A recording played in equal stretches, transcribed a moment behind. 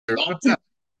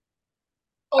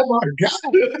Oh my God.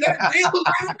 Hey,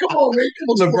 LeBron, come on, man.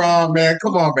 LeBron, man.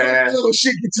 Come on, man. Little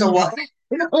shit gets to what? Raise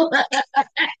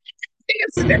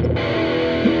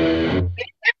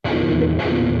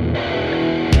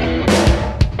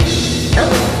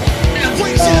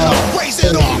it up, raise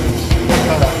it up.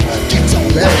 Get your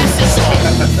asses up.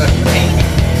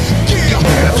 Yeah,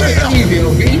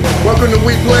 yeah. Welcome to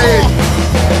We Play.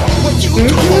 When you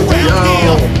come around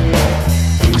Yo. here,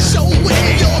 I show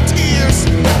with your tears.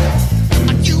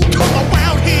 You come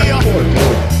around here,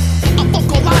 I'm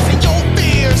vocalizing your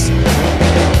fears.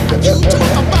 You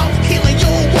talk about healing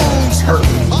your wounds.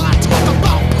 I talk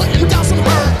about putting down some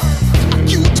hurt.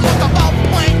 You talk about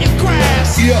planting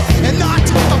grass. Yeah. And I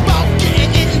talk about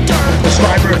getting in dirt.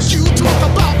 Subscribers. You talk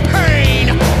about pain.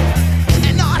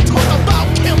 And I talk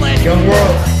about killing. Young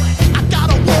world. I got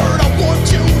a word I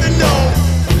want you to know.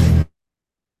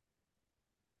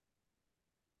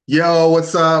 Yo,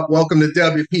 what's up? Welcome to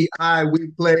WPI We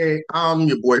Play. I'm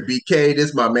your boy BK. This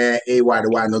is my man AY the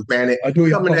White Nose Bandit. I do.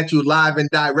 Coming at you live and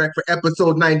direct for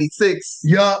episode 96.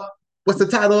 Yup. What's the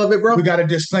title of it, bro? We got a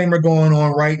disclaimer going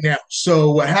on right now.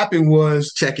 So what happened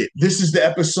was, Check it. this is the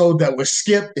episode that was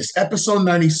skipped. It's episode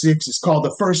 96. It's called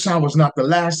The First Time Was Not the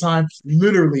Last Time.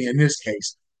 Literally, in this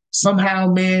case. Somehow,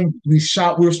 man, we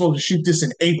were supposed to shoot this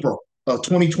in April of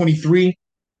 2023.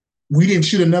 We didn't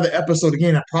shoot another episode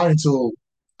again, probably until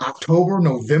October,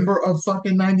 November of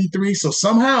fucking 93. So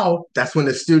somehow, That's when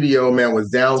the studio, man,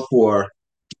 was down for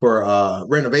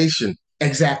renovation.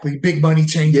 exactly, big money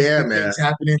changes, Yeah, big man. things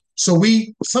happening. So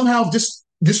we somehow this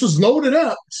was loaded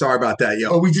up, Sorry about that, yo.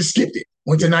 but we just skipped it.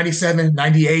 Went to 97,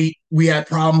 98. We had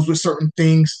problems with certain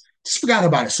things. Just forgot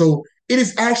about it. So it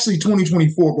is actually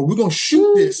 2024, but we're going to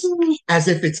shoot this as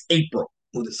if it's April.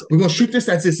 We're going to shoot this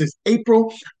as this is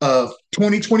April of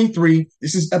 2023.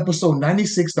 This is episode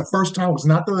 96. The first time was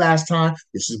not the last time.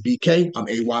 This is BK. I'm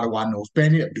AY the White Nose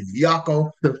Bandit. I'm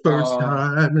Viaco. The first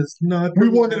time is not. We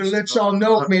wanted to let y'all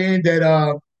know, man,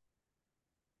 that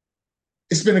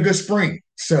it's been a good spring.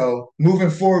 So moving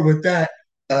forward with that,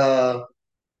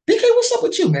 BK, what's up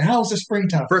with you, man? How's the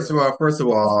springtime? First of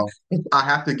all, I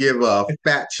have to give a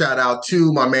fat shout out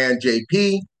to my man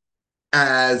JP,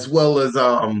 as well as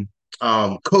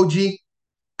Koji.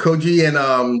 Koji and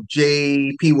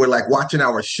JP were like watching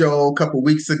our show a couple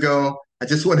weeks ago. I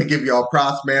just want to give y'all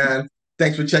props, man.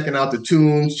 Thanks for checking out the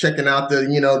tunes, checking out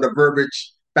the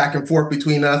verbiage back and forth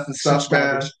between us and stuff,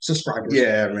 man. Subscribers.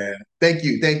 Yeah, man. Thank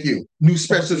you, thank you. New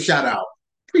special shout out.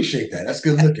 Appreciate that. That's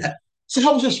good looking. So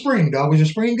how was your spring, dog? Was your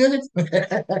spring good?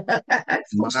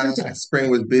 My spring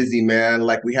was busy, man.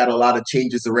 Like we had a lot of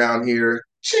changes around here.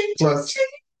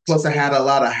 Plus I had a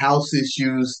lot of house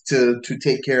issues to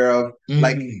take care of.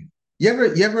 Like you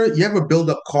ever build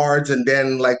up cards and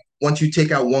then like once you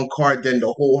take out one card, then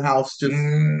the whole house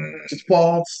just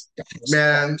falls.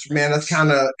 Man, that's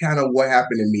kind of what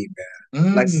happened to me,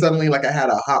 man. Like suddenly, like I had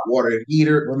a hot water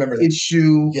heater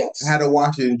issue. Yes. I had a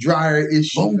washer and dryer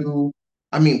issue.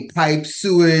 I mean, pipe,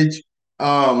 sewage,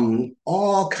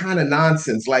 all kind of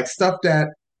nonsense. Like stuff that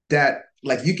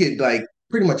like you could like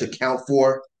pretty much account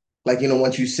for. Like,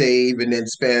 once you save and then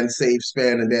spend, save,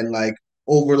 spend, and then like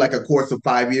over like a course of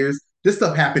 5 years, this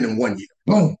stuff happened in 1 year.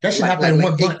 Boom. That should happen in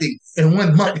 1 month. In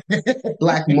 1 month.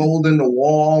 Black mold in the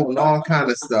wall and all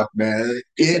kind of stuff, man.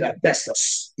 That's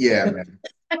us. Yeah, man.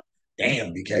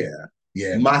 Damn, BK.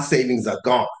 Yeah. My savings are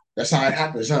gone. That's how it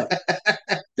happens, huh?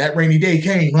 That rainy day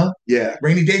came, huh? Yeah.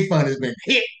 Rainy day fund has been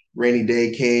hit. Rainy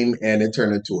day came and it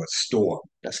turned into a storm.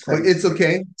 That's crazy. But it's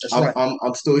okay. That's right.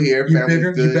 I'm still here. You're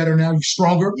bigger. You're better now. You're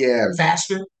stronger. Yeah.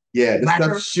 Faster. Yeah. This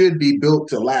stuff should be built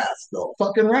to last, though.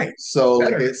 Fucking right. So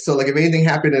like if anything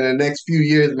happened in the next few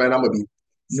years, man, I'm gonna be.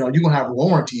 No, you're gonna have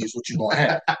warranty is what you're gonna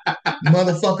have.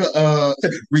 Motherfucker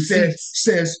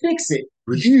says fix it.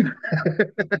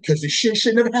 Because the shit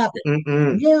should never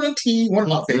happen. Warranty, one of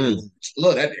my favorites.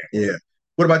 Love that there. Yeah.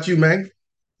 What about you, man?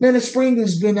 Man, the spring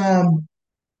has been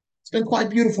it's been quite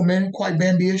beautiful, man. Quite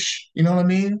Bambi-ish. You know what I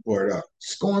mean? Word up.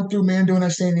 Just going through, man, doing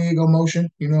that San Diego motion.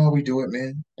 You know how we do it,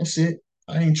 man. That's it.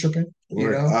 I ain't tripping.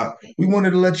 Word up. We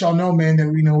wanted to let y'all know, man, that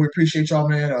we appreciate y'all,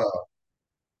 man.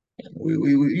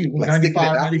 We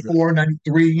 95, 94,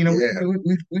 93,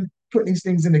 we put these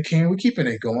things in the can. We're keeping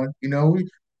it going. We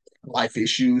life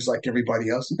issues like everybody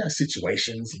else. We got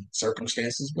situations and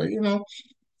circumstances, but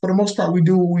for the most part, we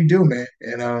do what we do, man.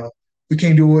 And we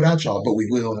can't do it without y'all, but we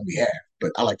will and we have.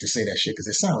 But I like to say that shit because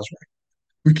it sounds right.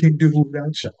 We can't do it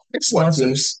without y'all. It's one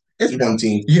team. It's one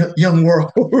team. Young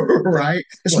world, right?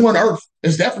 It's one Earth.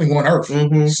 It's definitely one Earth.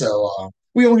 So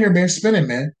we on here, man, spinning,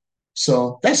 man.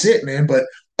 So that's it, man. But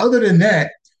other than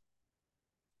that,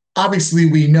 obviously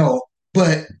we know,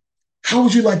 but How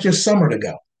would you like your summer to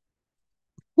go?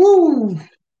 Woo!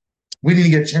 We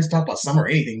didn't get a chance to talk about summer or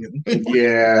anything.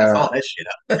 Yeah. That's all that shit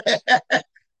up.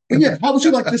 But yeah, how would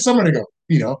you like this summer to go?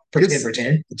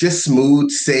 Pretend. Just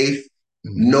smooth, safe,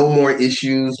 no more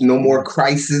issues, no more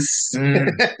crisis.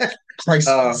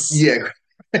 Crisis. Yeah.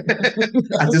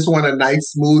 I just want a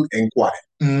nice, smooth, and quiet.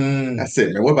 That's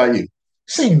it, man. What about you?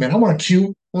 Same, man. I want to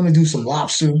cue. I want to do some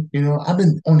lobster. I've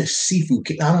been on this seafood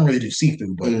kick. I don't really do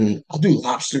seafood, but I'll do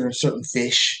lobster and certain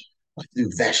fish. I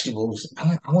do vegetables.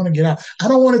 I want to get out. I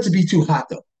don't want it to be too hot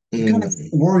though. I'm kind of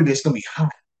worried it's gonna be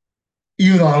hot.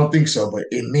 Even though I don't think so, but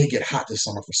it may get hot this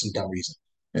summer for some dumb reason.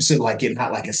 Instead of like getting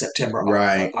hot like in September,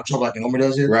 right? October, like it normally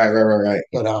does here. Right.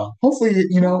 But hopefully,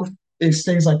 it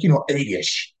stays like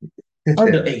 80ish,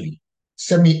 under 80,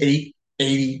 78,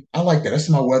 80. I like that. That's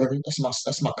my weather.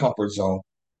 That's my comfort zone.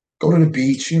 Go to the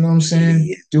beach. You know what I'm saying?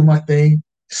 Yeah. Do my thing.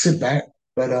 Sit back.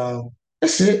 But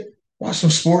that's it. Watch some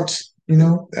sports.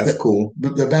 That's cool.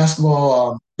 The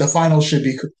basketball. The finals should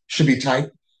be tight.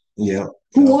 Yeah.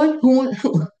 Who won?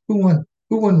 Who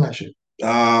won last year?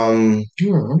 Do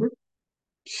you remember?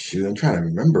 Shoot, I'm trying to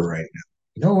remember right now.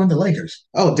 No, won the Lakers.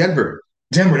 Oh, Denver.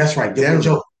 Denver, that's right.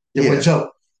 Denver.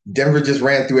 Denver just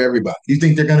ran through everybody. You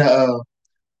think they're gonna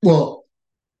well,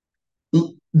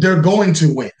 they're going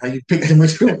to win. How you pick them? They're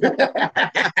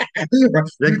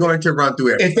going to run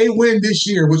through everybody. If they win this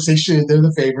year, which they should, they're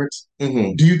the favorites.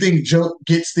 Do you think Joe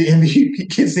gets the MVP?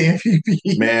 Gets the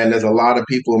MVP? Man, there's a lot of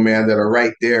people, man, that are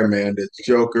right there, man. There's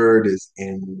Joker, there's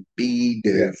Embiid,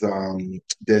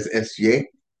 there's SGA.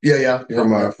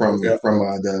 From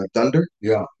the Thunder.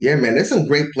 Yeah, man. There's some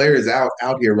great players out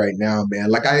here right now, man.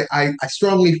 Like I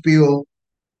strongly feel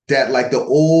that like the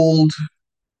old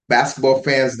basketball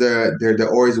fans, they're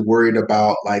always worried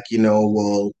about like,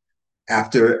 well,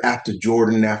 after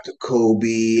Jordan, after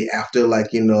Kobe, after like,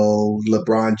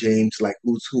 LeBron James, like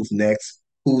who's next?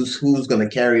 Who's gonna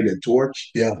carry the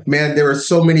torch? Yeah. Man, there are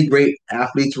so many great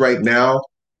athletes right now.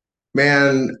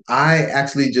 Man, I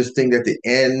actually just think that the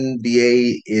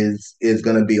NBA is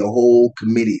going to be a whole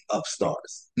committee of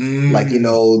stars. Like,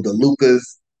 the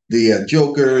Lucas, the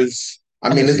Jokers.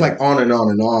 I mean, it's like on and on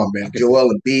and on, man.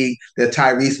 Joel Embiid, the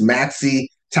Tyrese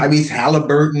Maxey, Tyrese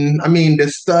Halliburton. I mean,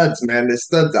 there's studs, man. There's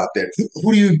studs out there.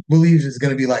 Who do you believe is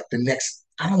going to be like the next?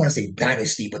 I don't want to say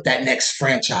dynasty, but that next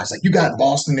franchise. Like you got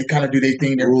Boston, they kind of do their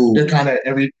thing. They're kind of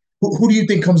every. Who do you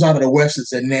think comes out of the West as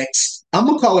the next? I'm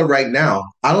gonna call it right now.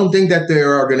 I don't think that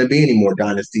there are going to be any more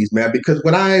dynasties, man. Because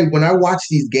when I watch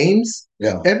these games,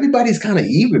 everybody's kind of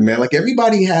even, man. Like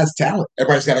everybody has talent.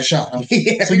 Everybody's got a shot. Huh?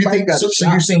 Yeah, so you think? So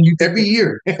you're saying every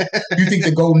year? You think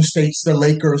the Golden States, the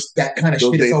Lakers, that kind of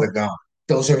those shit days are gone.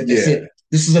 Those are it.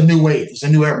 This is a new wave. It's a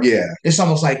new era. Yeah. It's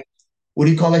almost like what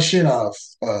do you call that shit? What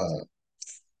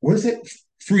is it?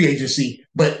 Free agency,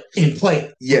 but in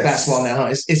play. Yes. Basketball now.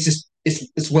 Huh? It's just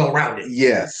it's well rounded.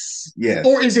 Yes.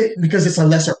 Or is it because it's a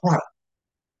lesser product?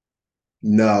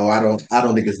 No, I don't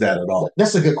think it's that at all.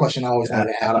 That's a good question. I always want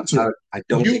to ask. I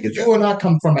don't think it's you and I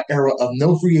come from an era of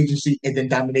no free agency and then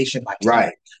domination by team.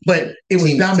 Right. But it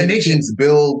was domination. Teams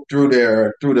build through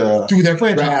their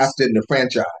franchise. Draft and the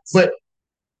franchise. But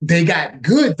they got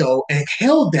good though and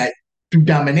held that through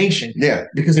domination. Yeah.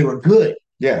 Because they were good.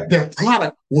 Yeah. Their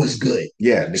product was good.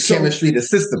 Yeah. The chemistry, the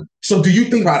system. So do you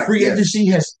think free agency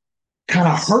has kind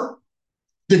of hurt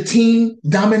the team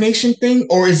domination thing?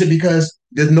 Or is it because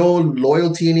there's no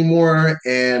loyalty anymore?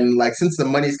 And like since the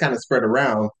money's kind of spread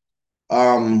around,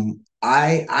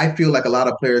 I feel like a lot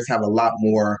of players have a lot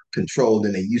more control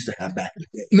than they used to have back in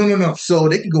the day. No. So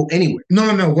they can go anywhere.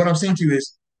 No. What I'm saying to you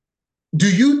is,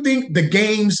 do you think the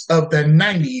games of the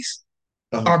 90s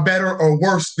are better or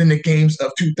worse than the games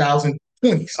of 2020s?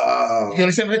 You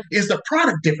understand? Is the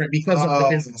product different because of the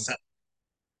business?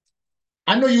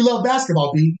 I know you love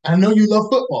basketball, B. I know you love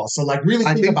football. So, like, really,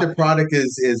 I think the product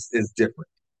is different.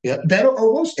 Yeah, better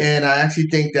or worse? And I actually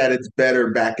think that it's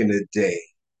better back in the day.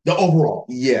 The overall,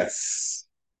 yes.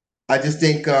 I just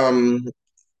think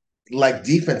like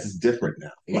defense is different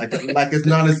now. Like it's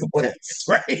not as intense.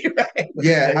 right.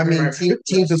 Yeah, I mean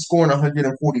teams are scoring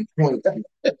 140 points.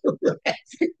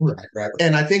 Right.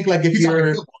 And I think like if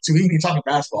you're so we ain't talking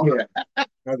basketball. Yeah.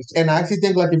 And I actually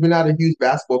think like if you're not a huge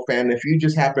basketball fan, if you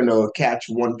just happen to catch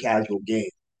one casual game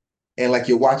and like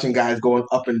you're watching guys going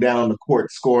up and down the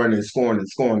court scoring for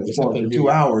 2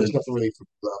 hours, there's nothing really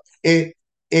it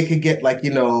could get like,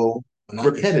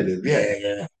 repetitive.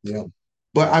 Yeah.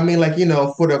 But I mean, like,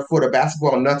 for the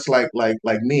basketball nuts like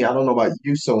me, I don't know about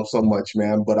you so much,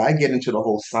 man, but I get into the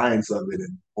whole science of it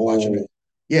and watching it.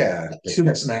 Yeah. Shoot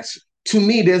that snacks. to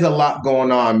me, there's a lot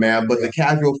going on, man. But the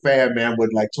casual fan, man,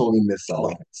 would like totally miss all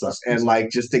that stuff, and like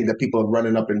just think that people are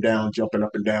running up and down, jumping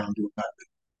up and down, doing nothing.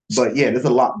 But yeah, there's a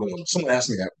lot going on. Someone asked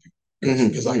me that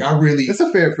because like I really, it's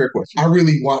a fair question. I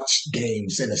really watched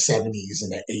games in the '70s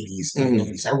and the '80s and the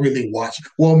 '90s. I really watched.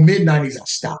 Well, mid '90s I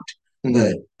stopped,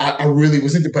 but I really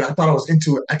was into. But I thought I was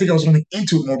into it. I think I was only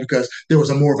into it more because there was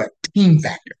a more of a team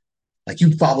factor. Like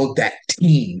you followed that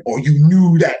team or you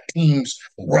knew that team's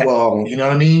rep. Well, you know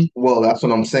what I mean? Well, that's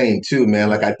what I'm saying too,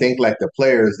 man. Like I think like the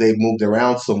players, they've moved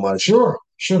around so much. Sure.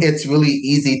 It's really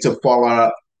easy to fall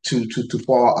out to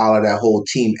fall out of that whole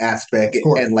team aspect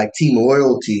and like team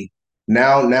loyalty.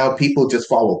 Now people just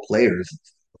follow players.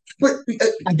 But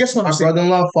I guess what my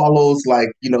brother-in-law follows like,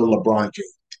 LeBron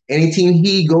James. Any team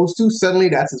he goes to, suddenly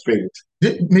that's his favorite.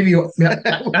 Maybe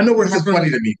I know we're funny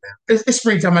to me, man. It's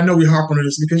springtime. I know we harp on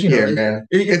this because man,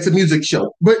 it's a music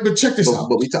show. But check this out.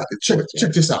 But we talking check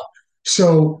this out.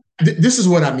 So this is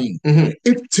what I mean.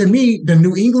 If to me the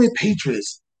New England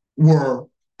Patriots were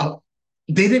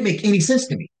they didn't make any sense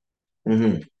to me.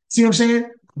 See what I'm saying?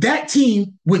 That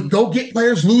team would go get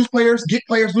players, lose players, get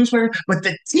players, lose players. But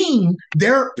the team,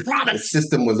 their product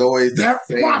system was always their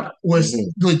product was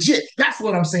legit. That's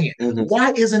what I'm saying.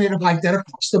 Why isn't it like that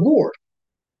across the board?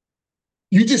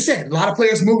 You just said a lot of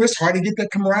players move. It's hard to get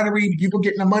that camaraderie. People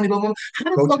getting the money. Blah, blah.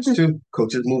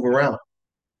 Coaches move around.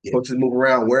 Yeah. Coaches move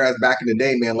around. Whereas back in the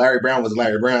day, man, Larry Brown was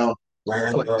Larry Brown.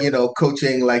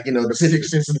 Coaching like the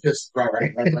Physics and this.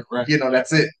 Right.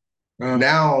 That's it.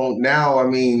 Now, I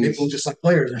mean, they move just like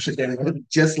players and shit.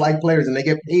 Just like players, and they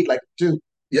get paid like too.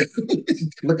 Yeah.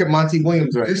 Look at Monty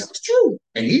Williams right now. It's true,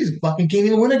 and he's fucking can't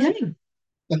even win a game.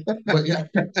 But yeah,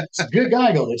 it's a good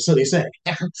guy, though. So they say.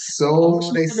 So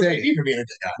they say.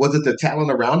 Was it the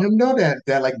talent around him though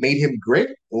that like made him great,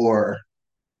 or?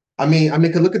 I mean,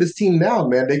 cause look at his team now,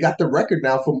 man. They got the record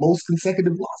now for most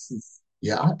consecutive losses.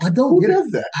 Yeah, I don't get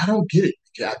that. I don't get it.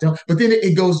 Yeah, I don't. But then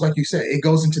it goes, like you said, it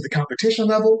goes into the competition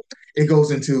level. It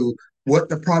goes into what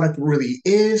the product really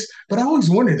is. But I always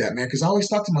wondered that, man, because I always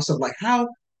thought to myself, like, how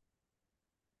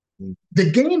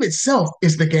the game itself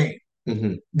is the game.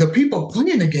 The people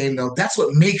playing the game, though, that's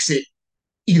what makes it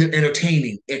either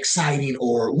entertaining, exciting,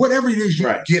 or whatever it is you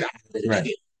get out of it. Right.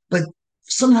 But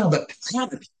somehow the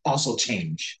product also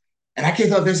changed. And I can't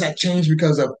tell if there's that change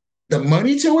because of the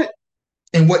money to it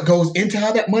and what goes into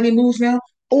how that money moves now,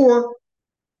 or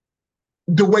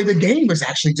the way the game was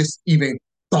actually just even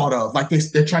thought of. Like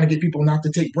they're trying to get people not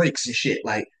to take breaks and shit.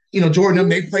 Like, Jordan,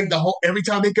 they played every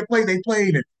time they could play, they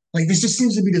played. And like, this just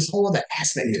seems to be this whole other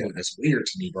aspect to it. That's weird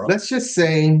to me, bro. Let's just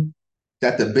say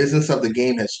that the business of the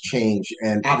game has changed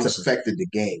and it's affected the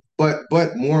game. But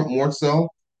more so,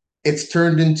 it's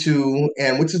turned into,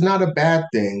 and which is not a bad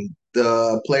thing,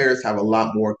 the players have a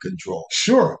lot more control.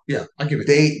 Sure. Yeah, I give it.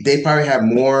 They probably have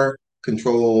more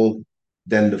control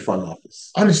than the front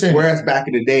office. I understand. Whereas back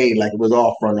in the day, like it was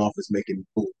all front office making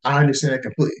moves. I understand that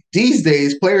completely. These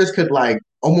days, players could like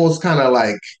almost kind of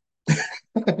like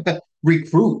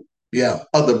recruit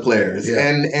other players.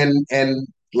 Yeah. And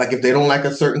like if they don't like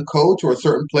a certain coach or a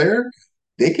certain player,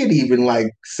 they could even like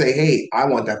say, hey, I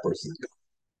want that person to go.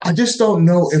 I just don't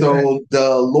know.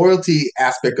 The loyalty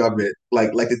aspect of it,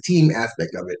 like the team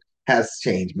aspect of it, has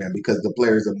changed, man, because the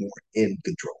players are more in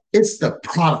control. It's the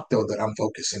product though that I'm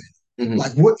focusing on.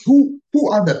 Like who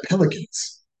are the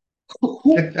Pelicans?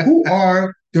 Who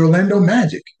are the Orlando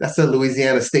Magic? That's a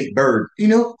Louisiana State bird.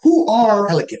 Who are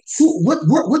Pelicans?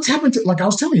 What's happened to, like I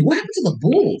was telling you, what happened to the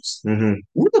Bulls?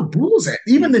 Where are the Bulls at?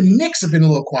 Even the Knicks have been a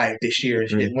little quiet this year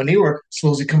when they were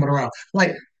supposedly coming around.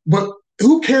 Like, but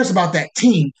who cares about that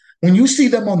team? When you see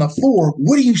them on the floor,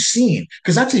 what are you seeing?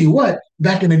 Because I tell you what,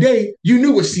 back in the day, you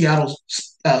knew what Seattle's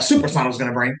Supersonics was going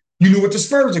to bring. You knew what the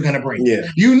Spurs are going to bring. Yeah.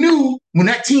 You knew when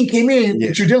that team came in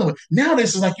what you're dealing with. Now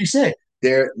this is like you said.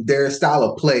 Their style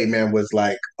of play, man, was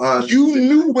like you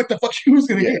knew what the fuck you was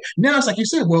going to get. Now it's like you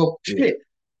said, well, shit.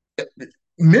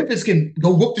 Memphis can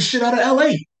go whoop the shit out of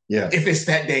LA. Yeah. If it's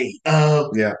that day.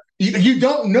 You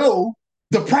don't know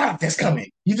the product that's coming.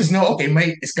 You just know, okay,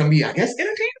 mate, it's going to be, I guess,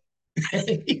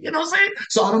 entertaining. You know what I'm saying?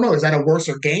 So I don't know. Is that a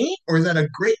worser game or is that a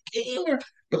great game?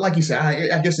 But like you said,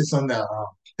 I guess it's on the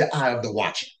eye of the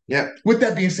watcher. Yeah. With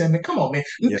that being said, man, come on, man.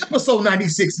 Yeah. Episode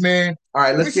 96, man. All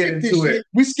right, let's get into it.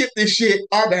 We skipped this shit.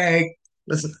 Our bag.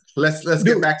 Let's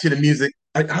get back to the music.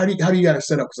 How do you got to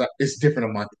set up? Because it's different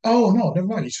a month. Oh no, never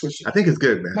mind. You switched it. I think it's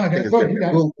good, man.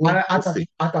 No, I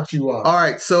thought you. All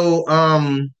right, so I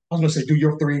was gonna say, do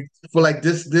your three for like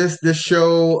this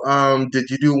show. Did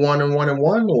you do one and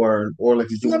one, or like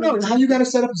did you? No. How you got to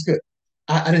set up is good.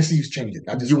 I didn't see you change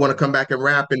it. You want to come back and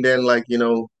rap and then like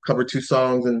cover two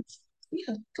songs and.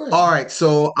 Yeah. Go ahead. All right,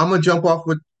 so I'm gonna jump off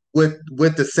with with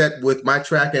the set with my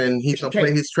track, and he's gonna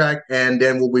play his track, and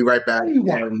then we'll be right back, and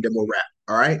then we'll wrap.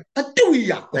 All right.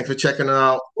 Thanks for checking it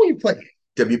out. What you playing?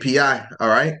 WPI. All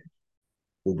right.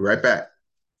 We'll be right back.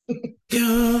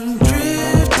 Young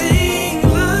drifting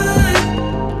light,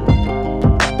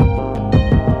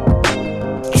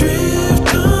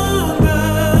 drift on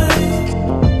by,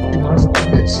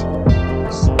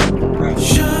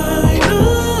 shine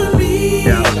on me.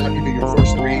 Yeah, I'll give you your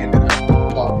first three, and then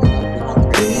I'll talk.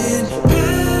 Then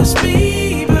pass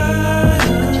me by.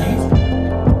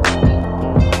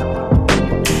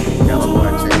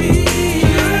 Wore me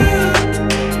out,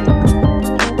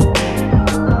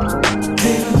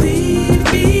 then leave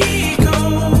me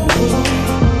cold.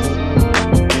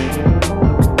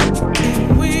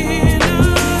 And when I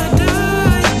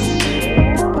die,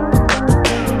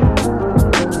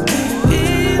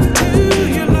 into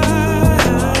your light.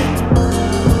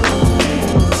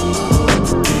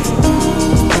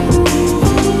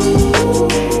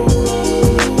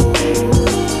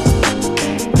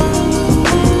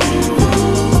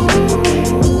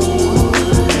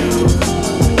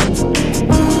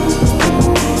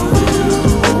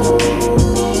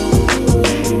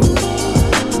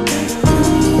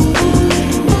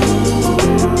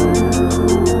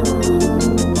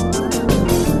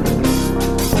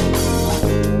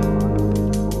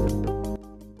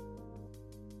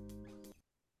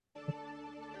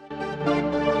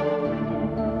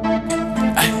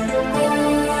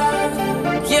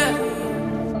 Yeah.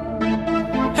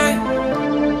 Hey.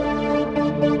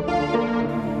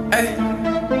 Hey.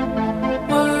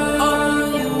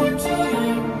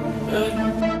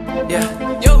 Yeah.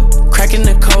 Yo. Cracking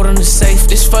the code on the safe.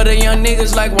 This for the young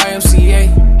niggas like YMCA.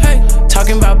 Hey.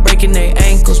 Talking about breaking their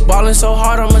ankles. Balling so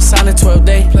hard, I'ma sign a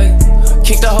 12-day.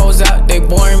 Kick the hoes out, they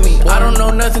boring me. I don't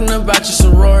know nothing about your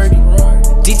sorority.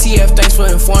 DTF, thanks for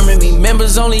informing me.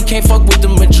 Members only, can't fuck with the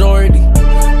majority.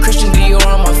 Christian Dior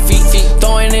on my feet,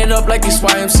 throwing it up like it's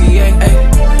YMCA.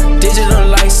 Ay. Digital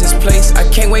license plates, I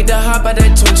can't wait to hop out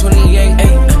that 2028.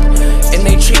 Ay. And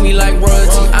they treat me like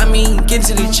royalty. I mean, get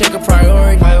to the check a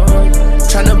priority.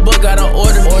 Tryna book out an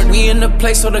order. We in the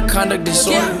place so the conduct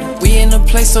disorderly. We in the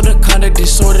place so the conduct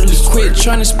disorderly. Quit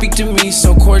tryna speak to me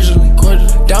so cordially.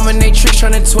 Dominate tricks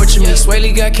tryna torture me.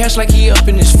 Swaley got cash like he up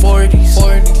in his 40s.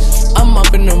 I'm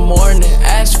up in the morning,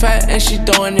 ass fat and she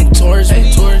throwing it towards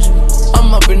me.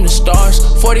 I'm up in the stars,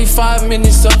 45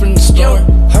 minutes up in the store.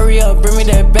 Hurry up, bring me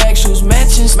that bag, shoes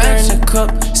matching, stirring the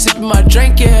cup, sipping my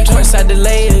drink, yeah. Courtside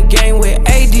delay a game with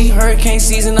AD. Hurricane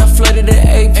season, I flooded the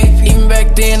AP. Even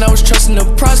back then, I was trusting the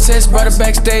process. Brought her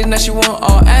backstage, now she want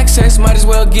all access. Might as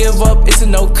well give up, it's a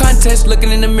no contest.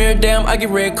 Looking in the mirror, damn, I get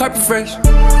red carpet fresh.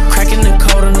 Cracking the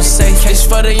code on the safe. Case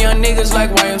for the young niggas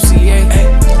like YMCA.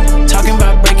 Ay. Talking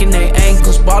about breaking their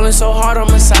ankles. Balling so hard,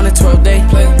 I'ma sign a 12-day.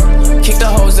 Kick the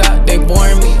hoes out, they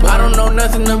boring me. I don't know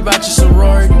nothing about your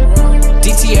sorority.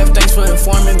 DTF, thanks for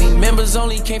informing me. Members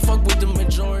only, can't fuck with the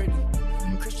majority.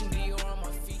 Christian Dior on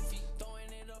my feet,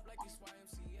 throwing it up like it's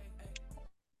YMCA.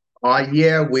 Oh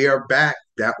yeah, we are back.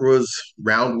 That was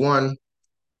round one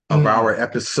of our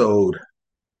episode.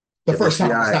 The first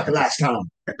time, it's not the last time.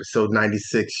 Episode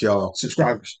 96, y'all.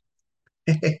 Subscribers.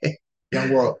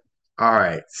 Young world. All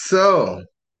right. So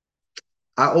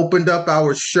I opened up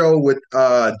our show with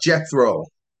Jethro.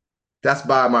 That's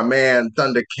by my man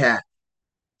Thundercat.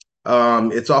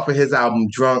 It's off of his album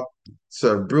Drunk. It's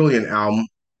a brilliant album.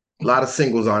 A lot of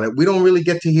singles on it. We don't really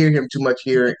get to hear him too much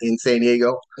here in San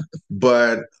Diego,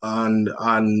 but on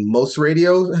most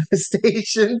radio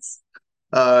stations,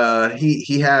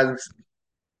 he has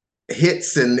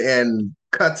hits and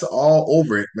cuts all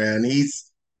over it, man.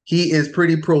 He is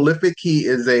pretty prolific. He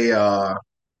is a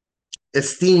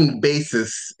esteemed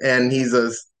bassist, and he's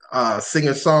a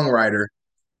singer-songwriter.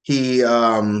 He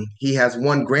has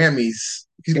won Grammys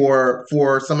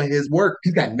for some of his work.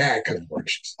 He's got mad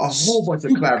collaborations. A whole bunch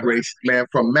of collaborations, man,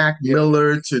 from Mac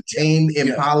Miller to Tame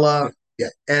Impala. Yeah.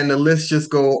 And the list just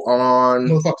go on.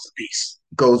 Motherfucker's a beast.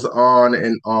 Goes on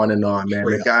and on and on, man.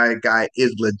 Straight The guy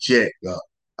is legit. Yeah.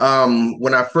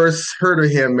 When I first heard of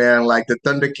him, man, like the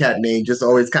Thundercat name just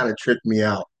always kind of tripped me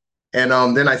out. And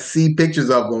then I see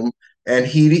pictures of him, and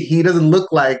he doesn't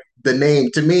look like the name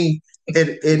to me.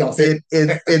 It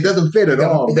doesn't fit at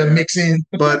all. It doesn't mix in.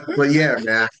 But yeah,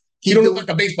 man. You don't look like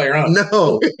a bass player, huh?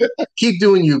 No. Keep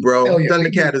doing you, bro. Yeah.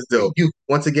 Thundercat is dope.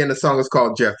 Once again, the song is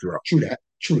called Jethro. True that.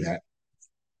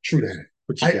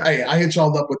 I hit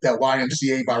y'all up with that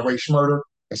YMCA by Ray Schmurder.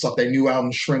 That's off their new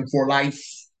album, Shrimp for Life.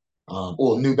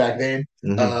 Or new back then.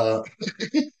 Mm-hmm.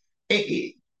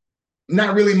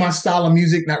 Not really my style of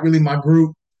music, not really my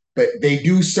group, but they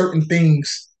do certain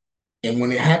things, and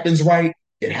when it happens right,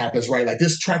 It happens, right? Like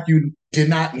this track you did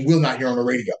not and will not hear on the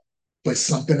radio, but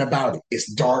something about it.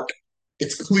 It's dark.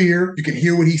 It's clear. You can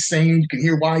hear what he's saying. You can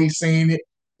hear why he's saying it.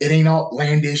 It ain't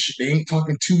outlandish. They ain't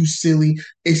talking too silly.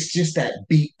 It's just that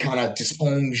beat kind of just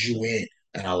homes you in,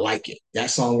 and I like it.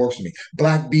 That song works for me.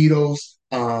 Black Beatles,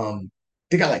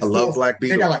 they got like I love Black they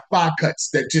Beatles. got like 5 cuts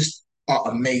that just are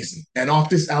amazing. And off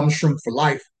this album, Shrimp for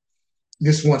Life,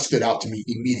 this one stood out to me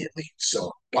immediately.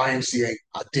 So YMCA,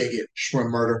 I dig it. Shrimp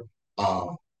Murder.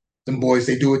 Um, them boys,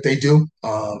 they do what they do.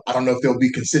 I don't know if they'll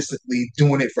be consistently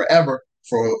doing it forever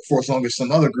for as long as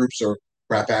some other groups or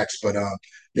rap acts, but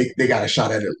they got a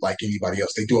shot at it like anybody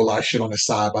else. They do a lot of shit on the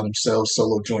side by themselves,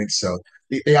 solo joints. So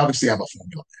they obviously have a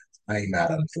formula. I ain't mad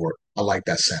at them for it. I like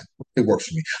that sound. It works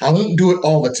for me. I won't do it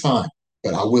all the time,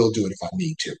 but I will do it if I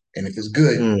need to. And if it's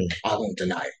good, I won't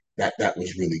deny it. That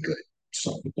was really good.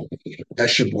 So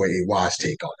that's your boy A Wise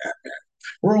take on that, man.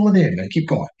 Roll it in, man. Keep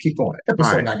going. Keep going.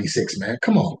 Episode 96, man.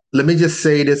 Come on. Let me just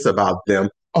say this about them.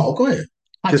 Oh, go ahead.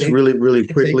 Just really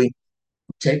quickly.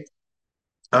 Take.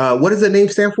 What does the name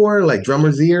stand for? Like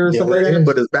drummer's ear or something like that?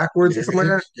 But it's backwards or something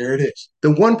like that? There it is.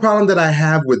 The one problem that I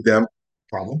have with them,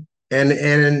 and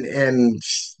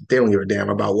they don't give a damn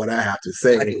about what I have to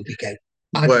say.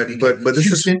 But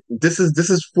this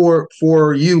is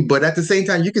for you. But at the same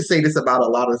time, you can say this about a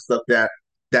lot of stuff that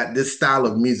this style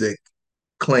of music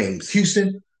claims.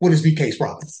 Houston, what is BK's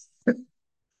problem?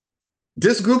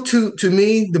 This group, to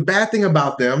me, the bad thing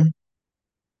about them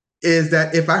is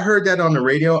that if I heard that on the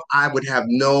radio, I would have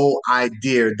no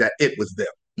idea that it was them.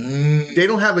 They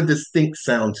don't have a distinct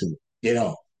sound to me. They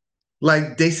don't.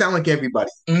 Like, they sound like everybody.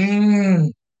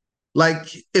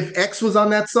 Like, if X was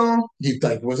on that song, you'd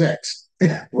think it was X.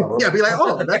 Yeah, be like,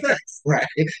 oh, that's X. Right.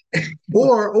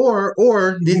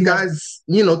 Or these guys,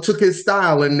 took his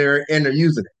style and they're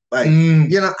using it. Like,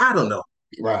 I don't know.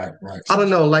 Right. I don't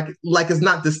know. Like it's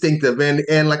not distinctive.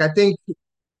 And like, I think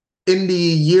in the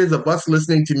years of us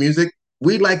listening to music,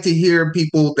 we like to hear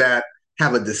people that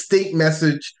have a distinct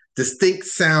message, distinct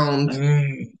sound,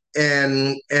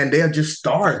 and they're just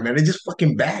stars, man. They're just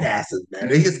fucking badasses, man.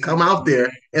 They just come out there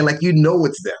and like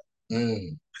it's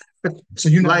them. So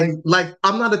you like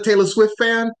I'm not a Taylor Swift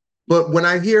fan, but when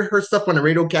I hear her stuff on the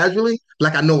radio casually,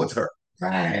 like I know it's her.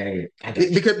 Right.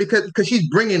 Because she's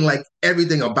bringing like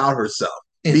everything about herself.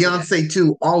 Beyonce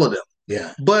too, all of them.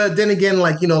 Yeah. But then again,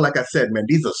 like I said, man,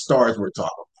 these are stars we're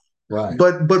talking about.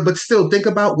 Right. But still, think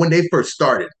about when they first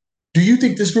started. Do you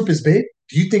think this group is big?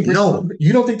 Do you think no?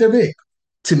 You don't think they're big?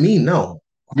 To me, no.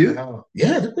 You?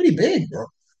 Yeah, they're pretty big, bro.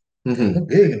 They're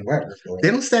big in the rap.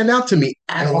 They don't stand out to me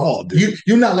at all, dude.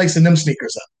 You're not lacing them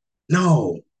sneakers up.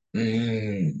 No.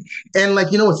 And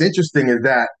like, what's interesting is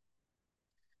that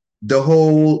the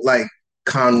whole like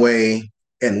Conway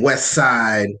and West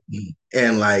Side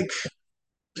and like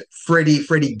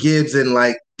Freddie Gibbs and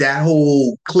like that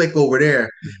whole clique over there,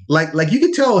 like you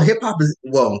can tell hip hop is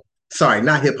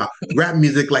not hip hop, rap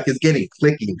music like is getting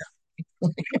clicky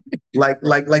now. like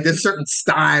there's certain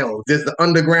styles. There's the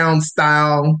underground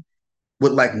style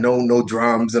with like no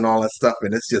drums and all that stuff,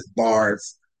 and it's just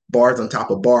bars on top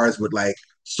of bars with like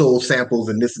soul samples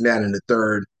and this and that and the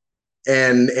third,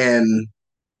 and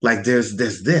like there's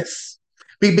this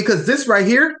because this right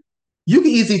here, you can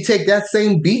easily take that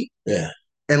same beat,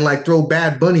 and like throw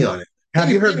Bad Bunny on it. Have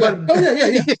you heard Bunny? Oh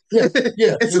yeah.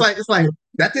 It's like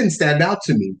that didn't stand out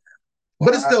to me.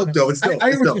 But it's dope, though. It's dope.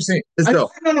 I hear what you're saying. It's dope.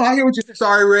 No, I hear what you're saying.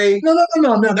 Sorry, Ray. No.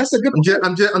 That's a good.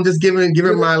 I'm just giving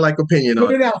my like opinion on it.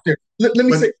 Put it out there. Let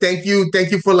me say thank you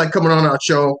for like coming on our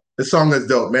show. The song is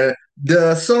dope, man.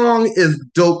 The song is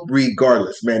dope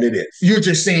regardless, man. It is. You're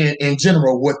just saying in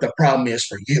general what the problem is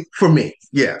for you. For me,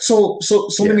 yeah. So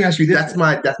let me ask you this. That's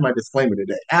my disclaimer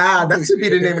today. That should be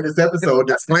the name of this episode.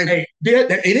 Disclaimer. Hey,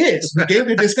 it is. We gave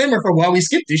the disclaimer for why we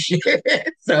skipped this shit.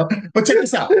 But check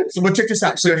this out.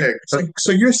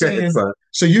 So you're saying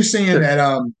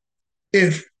that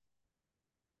if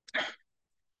you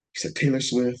said Taylor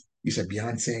Swift, you said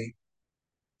Beyonce,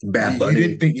 Bad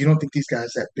Bunny, you don't think these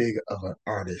guys that big of an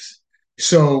artist.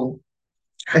 So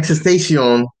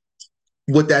Existation,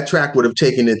 what that track would have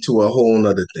taken it to a whole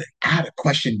nother thing. I had a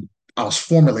question I was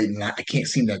formulating. I can't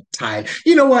seem to tie it.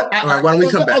 You know what? All right, why don't we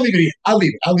come back? I'll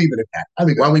leave it at that. Why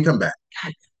don't we come back?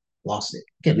 Lost it.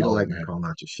 You don't like me calling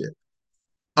out your shit.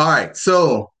 All right,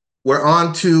 so we're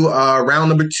on to round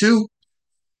number 2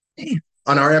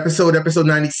 on our episode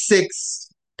 96.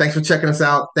 Thanks for checking us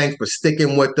out. Thanks for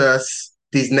sticking with us.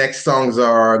 These next songs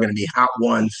are going to be hot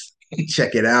ones.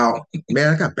 Check it out.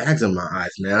 Man, I got bags in my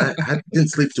eyes, man. I didn't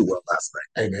sleep too well last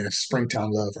night. Hey, man, it's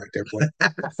springtime love right there, boy.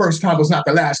 First time was not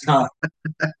the last time.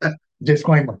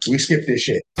 Disclaimer, we skipped this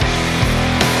shit.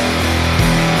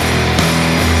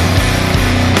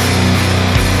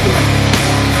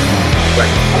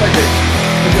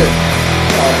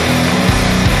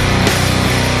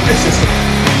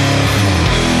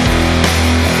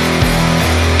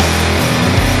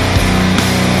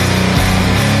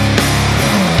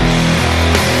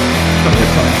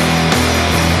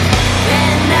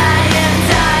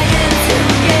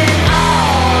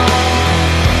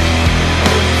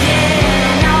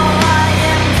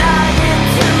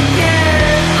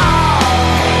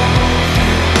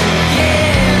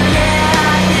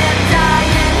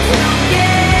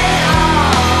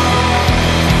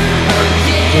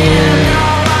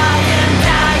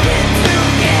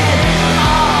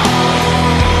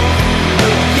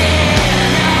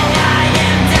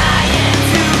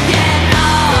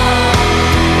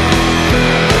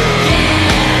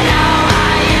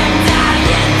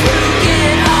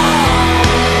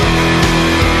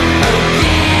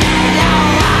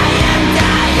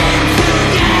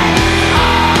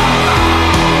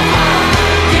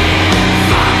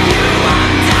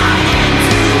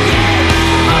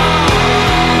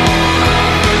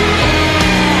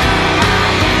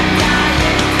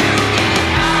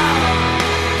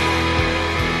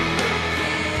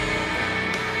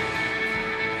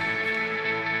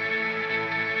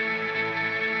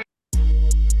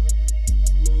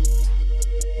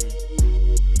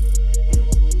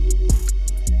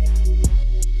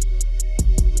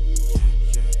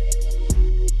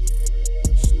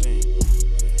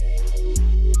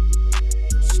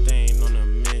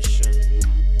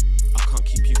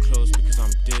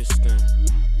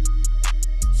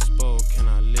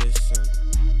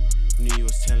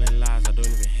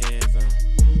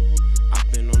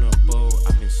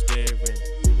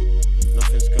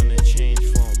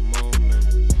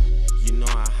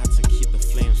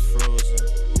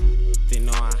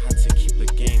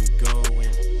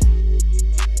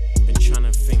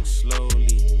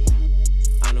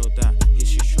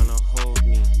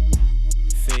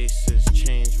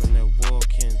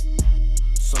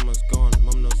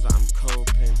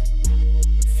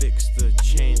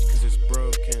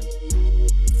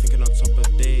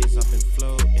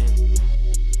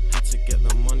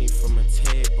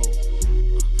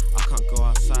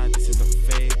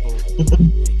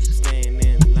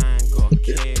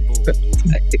 Got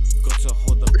to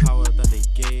hold the power that they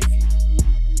gave you.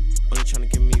 Only trying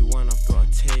to give me one, I've got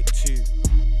to take two.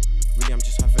 Really, I'm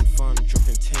just having fun,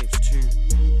 dropping tapes too.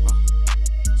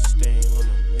 Staying on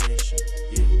a mission.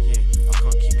 Yeah, yeah. I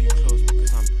can't keep you close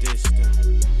because I'm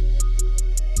distant.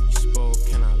 You spoke,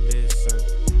 can I listen?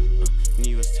 And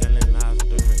you was telling lies, I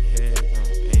don't even hear them.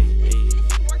 Hey, hey.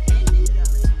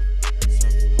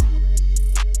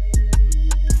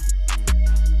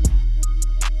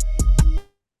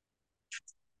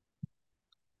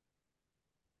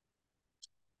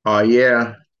 Oh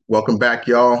yeah. Welcome back,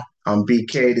 y'all. I'm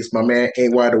BK. This is my man, AY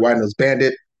the White Nose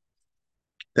Bandit.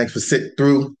 Thanks for sitting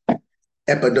through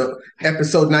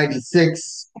episode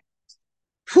 96.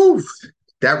 Whew,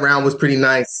 that round was pretty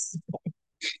nice.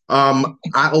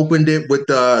 I opened it with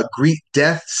Greet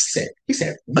Death. He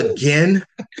said again.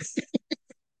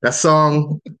 That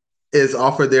song is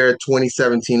off of their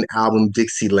 2017 album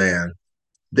Dixieland.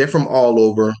 They're from all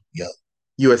over. Yep.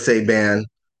 USA band.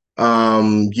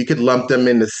 You could lump them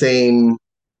in the same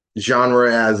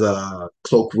genre as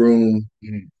Cloakroom.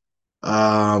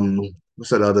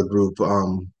 What's that other group?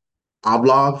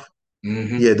 Oblov.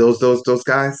 Yeah, those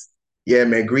guys. Yeah,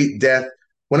 man. Greet Death.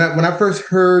 When I first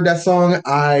heard that song,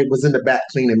 I was in the back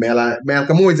cleaning, man.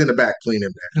 I'm always in the back cleaning,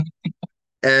 man.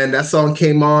 And that song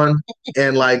came on,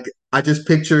 and like I just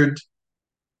pictured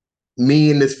me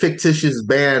and this fictitious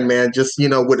band, man, just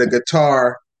with a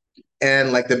guitar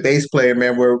and like the bass player,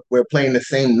 man. We're playing the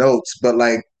same notes, but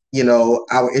like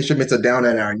our instruments are down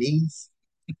at our knees,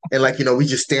 and like we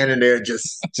just standing there,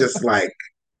 just like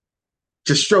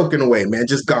just stroking away, man,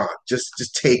 just gone, just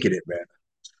taking it, man.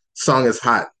 Song is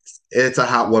hot. It's a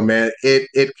hot one, man.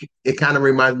 It kind of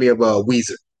reminds me of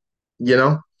Weezer, you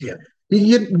know? Yeah.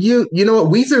 You know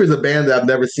what? Weezer is a band that I've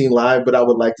never seen live, but I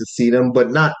would like to see them,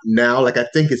 but not now. Like I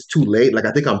think it's too late. Like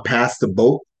I think I'm past the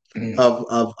boat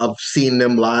of seeing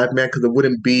them live, man, because it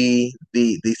wouldn't be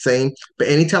the same. But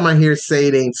anytime I hear Say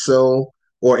It Ain't So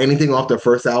or anything off their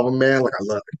first album, man, like I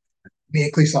love it. Me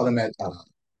and Clee saw them at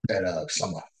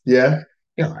Summer. Yeah.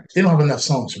 Yeah, they don't have enough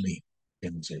songs for me.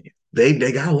 They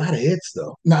got a lot of hits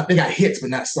though. No, they got hits, but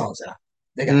not songs.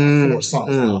 They got like 4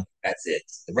 songs. That's it.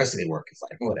 The rest of their work is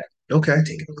like whatever. Okay.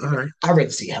 All right. I'd rather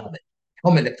see Helmet.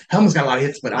 Helmet's got a lot of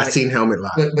hits, but I've seen Helmet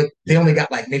live. But they only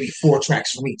got like maybe 4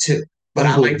 tracks for me too. But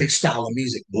I like their style of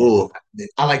music more.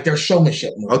 I like their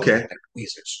showmanship more. Okay. Like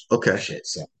Weezer's shit.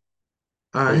 So,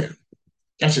 all right. Yeah.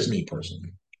 That's just me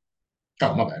personally.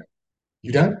 Oh, my bad.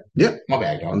 You done? Yep. My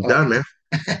bad, y'all. I'm done, man.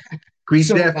 Greet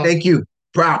Death, thank you.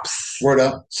 Props. Word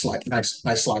up. Slide. Nice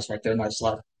slice right there. Nice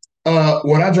slide.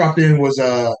 What I dropped in was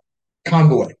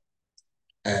Convoy.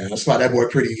 And I saw that boy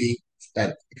Pretty V,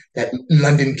 that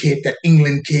London kid, that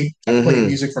England kid. I played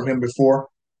music from him before.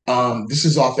 This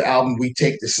is off the album We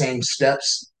Take the Same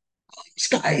Steps.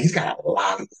 He's got a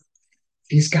lot of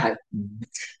he's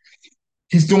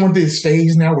doing this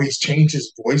phase now where he's changed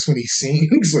his voice when he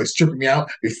sings, so it's tripping me out.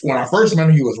 When I first met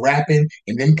him, he was rapping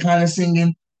and then kind of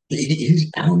singing.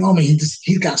 I don't know, man.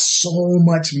 He's got so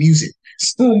much music,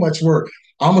 so much work.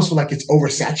 I almost feel like it's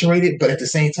oversaturated, but at the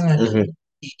same time,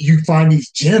 you find these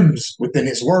gems within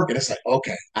his work, and it's like,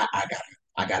 okay, I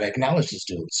gotta acknowledge this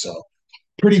dude. So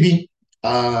Pretty V,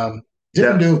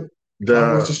 different dude.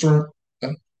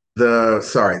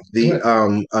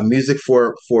 Music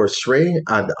for Stray,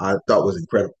 I thought was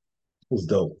incredible. It was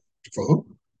dope. For who?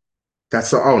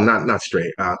 That's not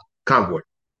Stray, Convoy.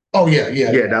 Oh yeah,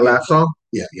 that last song.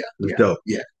 Yeah, it was dope.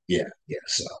 Yeah.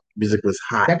 So music was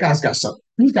hot. That guy's got something.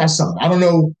 He's got something. I don't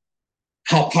know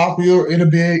how popular it'll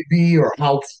be or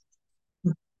how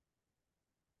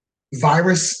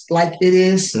virus like it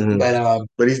is,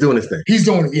 but he's doing his thing. He's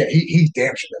doing it. Yeah, he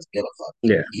damn sure doesn't give a fuck.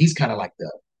 Yeah, he's kind of like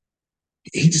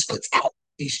he just puts out.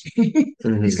 He's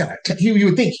kind of. You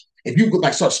would think if you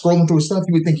like start scrolling through his stuff,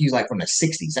 you would think he's like from the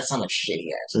 '60s. That's how much shit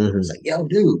he has. It's like, yo,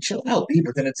 dude, chill out, B.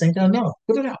 But then at the same time, no,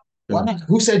 put it out. Why not?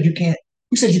 Who said you can't?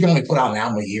 Who said you can only put out an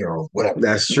album a year or whatever?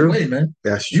 That's true. Wait, man.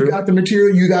 That's true. You got the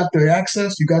material, you got the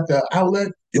access, you got the outlet.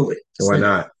 Do it. Why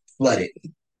not? Flood it.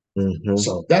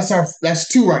 So that's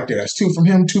 2 right there. That's 2 from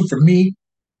him, 2 from me.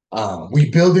 We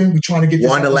building. We trying to get this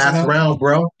won the last round,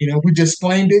 bro. We just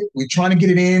claimed it. We trying to get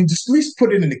it in. Just at least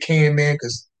put it in the can, man,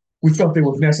 because we felt it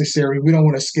was necessary. We don't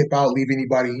want to skip out, leave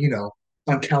anybody,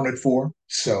 uncounted for.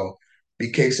 So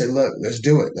BK said, "Look, let's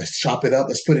do it. Let's chop it up.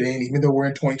 Let's put it in. Even though we're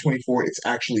in 2024, it's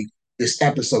actually this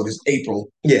episode is April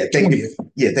 20th.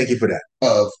 Yeah, thank you for that.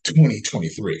 Of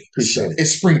 2023. Appreciate it.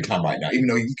 It's springtime right now. Even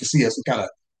though you can see us kind of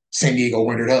San Diego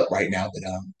rendered up right now, but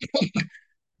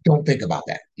don't think about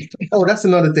that. Oh, that's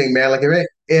another thing, man. Like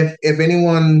if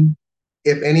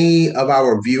any of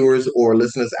our viewers or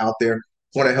listeners out there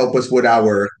want to help us with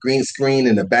our green screen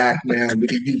in the back, man, we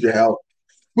can use your help.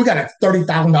 We got a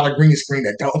 $30,000 green screen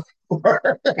that don't work.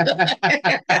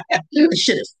 This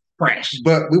shit is trash.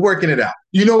 But we're working it out.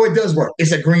 You know it does work.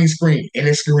 It's a green screen and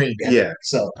it's green. Yeah.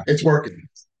 So it's working.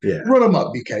 Yeah. Run them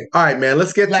up, BK. All right, man.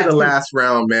 Let's get to the last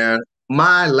round, man.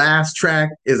 My last track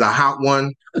is a hot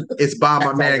one. It's by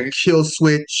my man Kill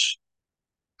Switch.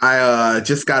 I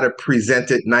just gotta present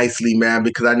it nicely, man,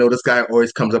 because I know this guy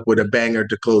always comes up with a banger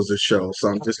to close the show. So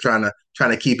I'm just trying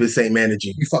to keep the same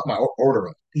energy. You fucked my order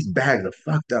up. These bags are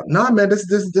fucked up. Nah, man, this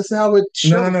is how it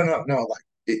shows. No.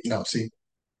 No, see.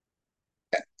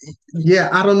 Yeah,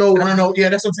 I don't know. Yeah,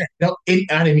 that's what I'm saying. No,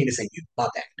 I didn't mean to say you. My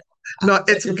bad. No,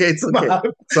 it's okay. It's okay.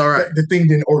 It's all right. The thing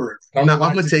didn't order it. No,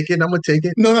 I'm gonna take it.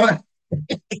 No. I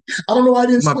don't know why I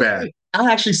didn't. My bad.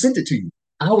 I actually sent it to you.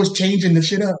 I was changing the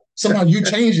shit up. Somehow you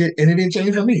changed it and it didn't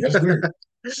change for me. That's weird.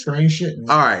 Strange shit, man.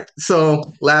 All right.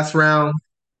 So last round,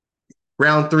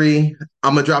 round 3.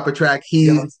 I'm gonna drop a track.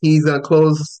 He's gonna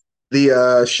close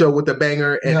the show with a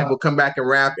banger, and then we'll come back and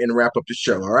wrap up the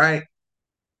show. All right.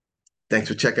 Thanks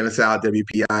for checking us out,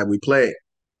 WPI. We play.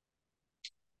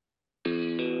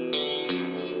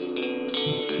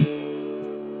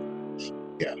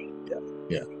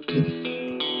 Yeah.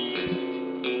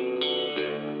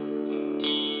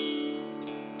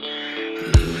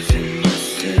 Losing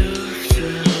myself to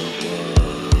the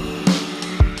walls.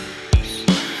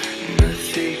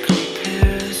 Nothing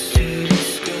compares to the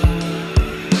skies.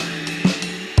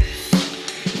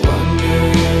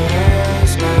 Wandering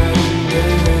as my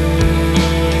name,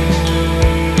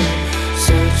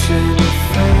 searching to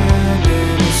find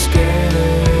an escape.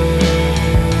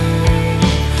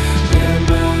 And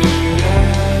my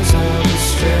eyes are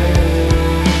astray.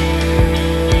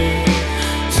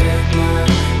 Take my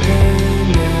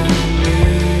pain and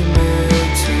lead me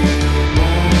to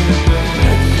my grave.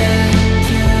 Nothing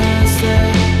kills the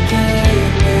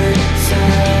pain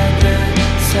inside of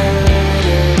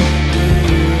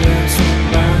you. That's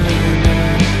my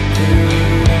mind. Do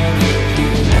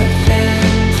everything.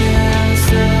 Nothing kills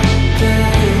the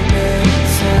pain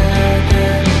inside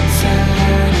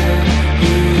of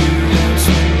you. That's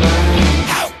my mind.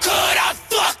 How could I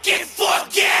fucking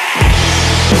forget?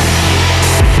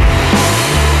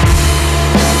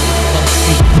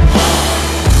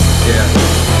 Yeah.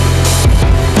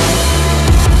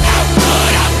 How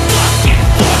could I fucking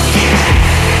forget?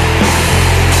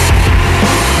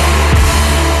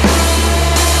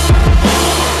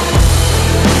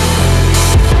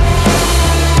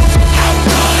 How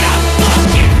could I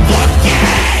fucking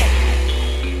forget?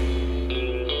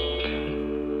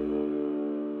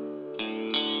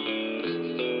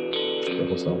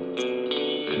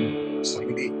 So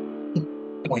you need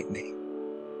point me.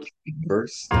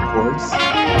 Verse, chorus.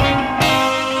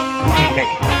 Point me.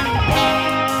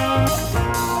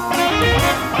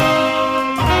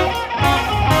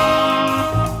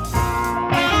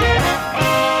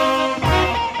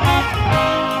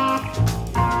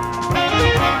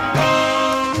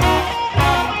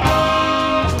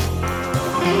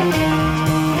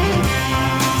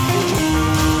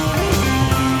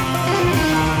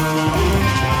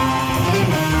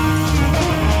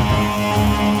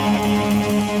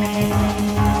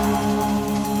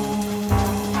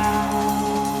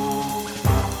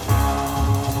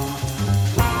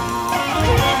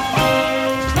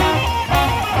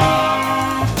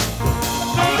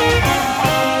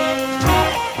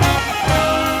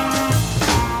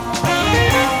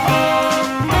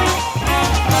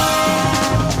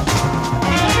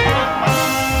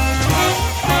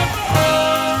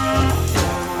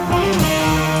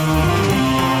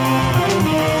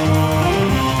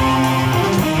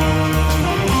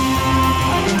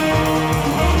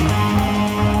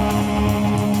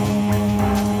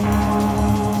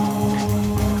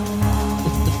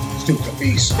 Stupid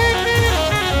beast.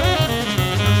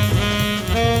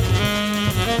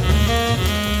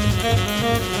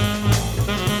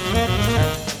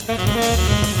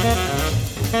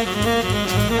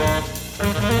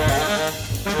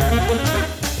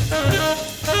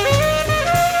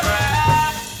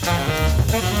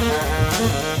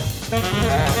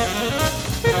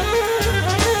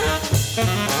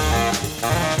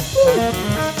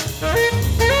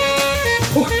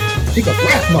 Take a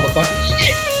breath, motherfucker.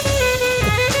 Shit.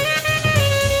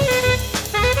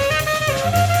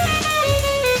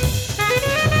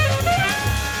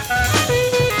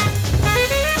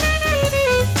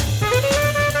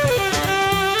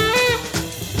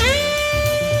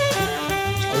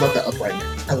 I love the upright.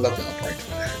 I love the upright.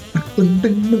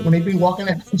 When they be walking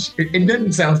out, it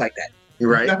doesn't sound like that.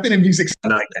 Right. Nothing in music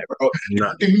sounds like that, bro.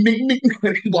 Not.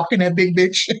 Walking that big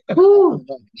bitch.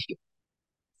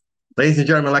 Ladies and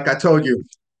gentlemen, like I told you,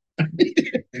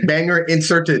 banger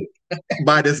inserted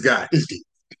by this guy.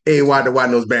 AY the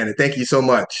Wide Nose Bandit. Thank you so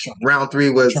much. Round 3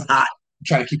 was hot. I'm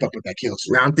trying to keep up with that kill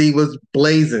switch. Round 3 was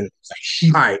blazing.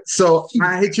 All right, so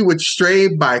I hit you with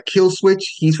Stray by Kill Switch.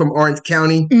 He's from Orange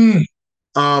County.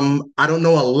 I don't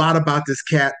know a lot about this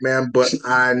cat, man, but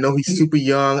I know he's super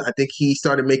young. I think he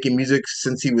started making music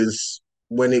since he was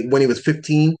when he was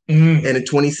 15. And in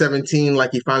 2017,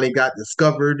 like, he finally got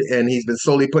discovered, and he's been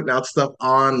slowly putting out stuff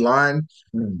online.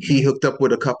 He hooked up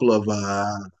with a couple of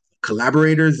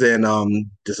collaborators, and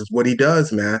this is what he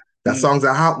does, man. That song's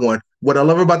a hot one. What I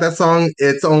love about that song,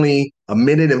 it's only a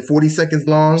minute and 40 seconds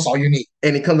long. That's all you need.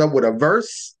 And he comes up with a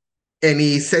verse, and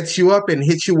he sets you up and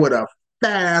hits you with a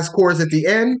fast chorus at the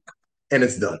end, and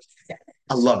it's done.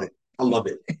 I love it. I love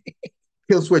it.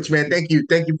 Kill Switch, man. Thank you.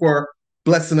 Thank you for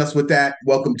blessing us with that.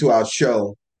 Welcome to our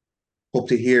show. Hope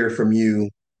to hear from you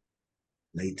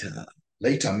later.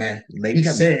 Later, man.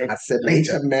 Later. I said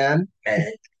later, man.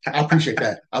 I appreciate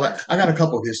that. I got a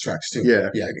couple of his tracks too. Yeah.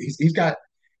 He's got,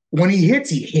 when he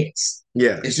hits.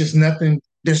 Yeah. It's just nothing.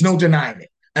 There's no denying it.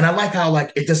 And I like how,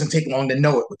 like, it doesn't take long to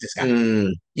know it with this guy.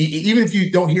 Even if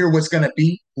you don't hear what's gonna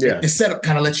be, the setup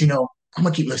kind of lets you know, I'm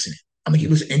gonna keep listening. I'm gonna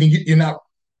keep listening, and then you're not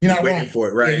wrong for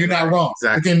it, right? Yeah, you're not wrong.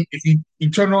 Exactly. But then if you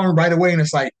turn it on right away, and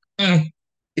it's like,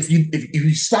 if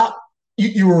you stop,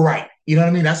 you were right. You know what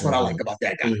I mean? That's what I like about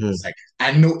that guy. It's like,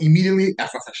 I know immediately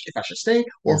if I should stay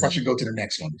or if I should go to the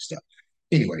next one and stuff.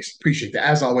 Anyways, appreciate that.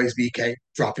 As always, BK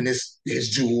dropping his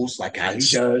jewels like how he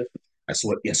does.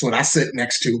 That's what I sit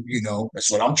next to, you know. That's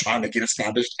what I'm trying to get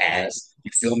established as.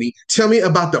 You feel me? Tell me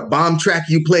about the bomb track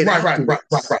you played. Right.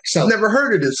 So, I've never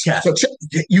heard of this cat. So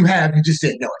you just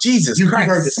didn't know it. Jesus Christ.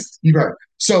 You heard this. You heard it.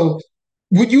 So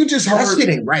what you just heard. That shit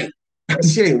ain't right. That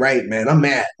shit ain't right, man. I'm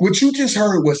mad. What you just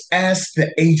heard was Ask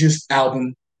the Ages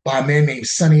album by a man named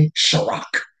Sonny Sharrock.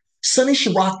 Sonny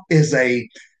Sharrock is a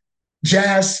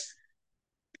jazz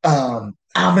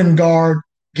avant-garde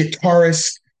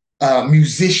guitarist,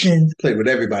 musician. Played with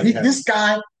everybody. This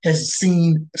guy has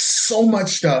seen so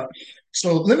much stuff.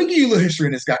 So let me give you a little history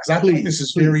in this guy, because I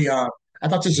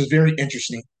thought this is very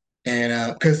interesting.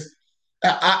 And because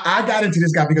I got into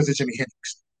this guy because of Jimi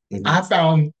Hendrix. I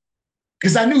found,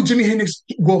 because I knew Jimi Hendrix,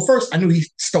 well, first I knew he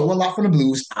stole a lot from the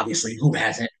blues, obviously, who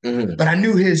hasn't? But I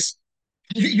knew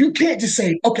you can't just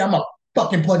say, okay, I'm gonna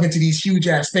fucking plug into these huge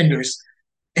ass fenders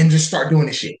and just start doing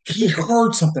this shit. He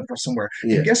heard something from somewhere.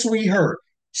 And guess what he heard?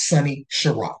 Sonny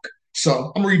Sharrock.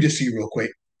 So I'm gonna read this to you real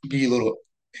quick, give you a little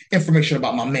information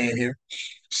about my man here.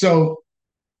 So,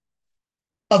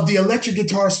 of the electric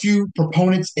guitar's few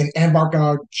proponents in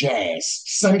avant-garde jazz,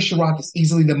 Sonny Sharrock is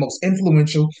easily the most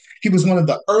influential. He was one of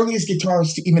the earliest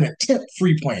guitarists to even attempt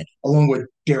free playing, along with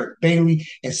Derek Bailey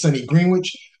and Sonny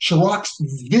Greenwich. Sharrock's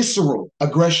visceral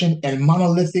aggression and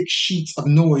monolithic sheets of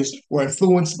noise were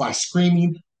influenced by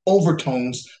screaming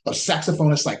overtones of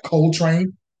saxophonists like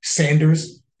Coltrane,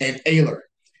 Sanders, and Ayler.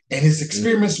 And his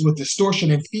experiments with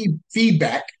distortion and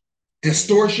feedback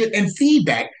predated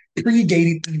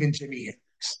even Jimi Hendrix.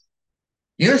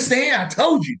 You understand? I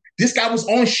told you this guy was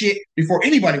on shit before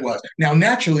anybody was. Now,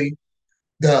 naturally,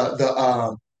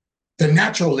 the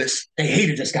naturalists, they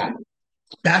hated this guy.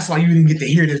 That's why you didn't get to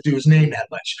hear this dude's name that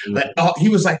much. But he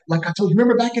was like I told you,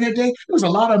 remember back in that day, there was a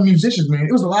lot of musicians, man.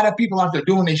 There was a lot of people out there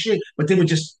doing their shit, but they were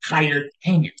just hired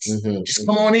hands. Just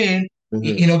come on in,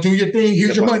 you know, do your thing.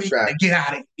 Here's your money, and get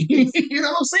out of here. You know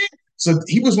what I'm saying? So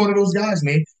he was one of those guys,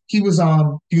 man. He was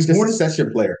born a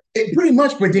session player, pretty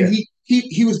much. But then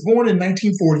he was born in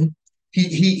 1940.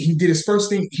 He did his first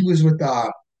thing. He was with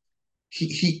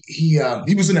he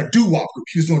was in a doo-wop group.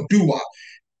 He was doing doo-wop.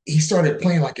 He started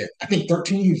playing like I think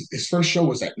 13. His first show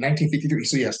was at 1953.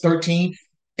 So he has 13.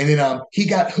 And then he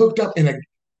got hooked up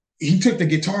he took the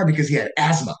guitar because he had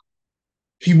asthma.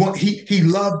 He loved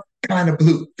Kind of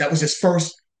Blue. That was his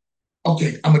first,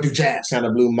 okay, I'm gonna do jazz. Kind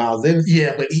of Blue, Miles Davis.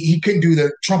 Yeah, but he couldn't do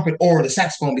the trumpet or the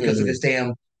saxophone because of his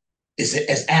asthma.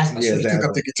 So he took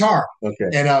up the guitar. Okay.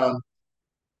 And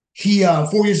he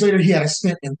 4 years later, he had a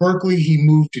stint in Berkeley. He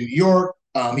moved to New York.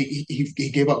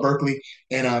 He gave up Berkeley,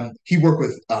 and he worked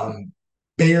with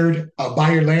Bayard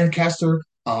Lancaster,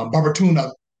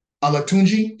 Babatunde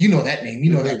Alatunji. You know that name.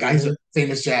 You know that guy. He's a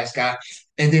famous jazz guy.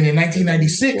 And then in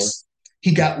 1996,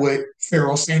 he got with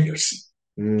Pharoah Sanders.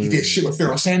 He did shit with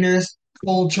Pharoah Sanders,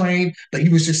 Coltrane, but he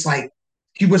was just like,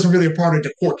 he wasn't really a part of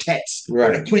the quartets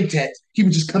or the quintets. He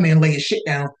would just come in, lay his shit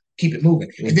down, keep it moving.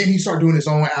 And then he started doing his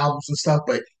own albums and stuff,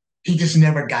 but he just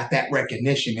never got that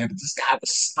recognition, man. But this guy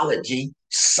was solid, G.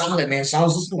 Solid, man. So I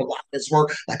was listening to a lot of his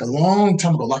work like a long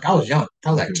time ago. Like I was young.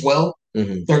 I was like 12,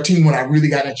 13 when I really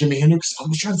got at Jimi Hendrix. I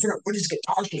was trying to figure out where this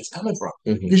guitar shit is coming from.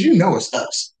 Because you know it's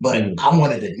us. But I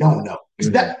wanted to know.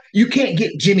 That you can't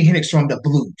get Jimi Hendrix from the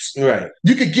blues. Right.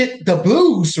 You could get the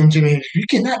blues from Jimi Hendrix. You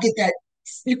cannot get that.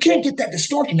 You can't get that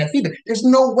distortion, that feedback. There's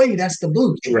no way that's the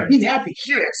blues. Right. He'd have to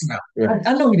hear it now. Right.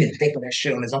 I know he didn't think of that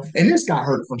shit on his own. And this guy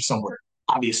heard it from somewhere,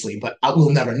 obviously, but I will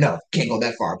never know. Can't go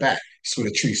that far back. It's where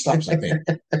the tree stops, I think.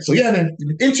 So yeah, man,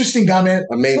 interesting guy, man.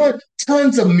 Amazing.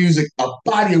 Tons of music, a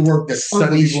body of work that's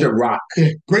Sonny Sharrock.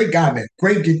 Great guy, man.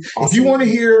 Great. Awesome. If you want to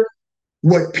hear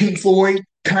what Pink Floyd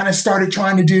kind of started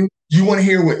trying to do, you want to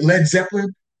hear what Led Zeppelin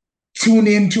tune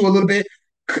into a little bit,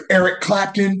 Eric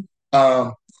Clapton,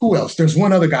 who else? There's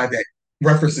one other guy that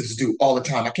references do all the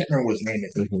time. I can't remember what his name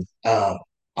is. I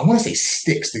want to say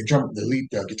Styx, the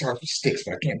guitar for Styx,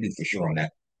 but I can't be for sure on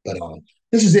that. But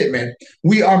this is it, man.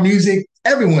 We are music.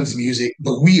 Everyone's music,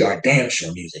 but we are damn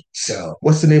sure music. So,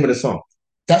 what's the name of the song?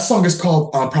 That song is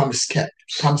called "Promises Kept."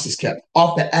 Promises Kept,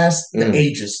 off the Ask the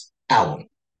Ages album,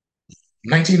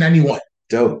 1991.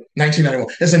 Dope.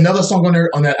 1991. There's another song on there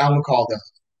on that album called.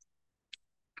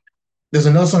 There's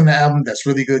another song on the album that's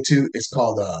really good too. It's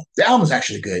called the album's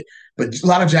actually good, but a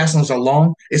lot of jazz songs are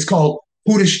long. It's called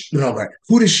Who Does She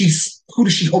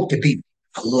Hope to Be?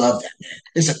 I love that, man.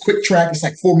 It's a quick track. It's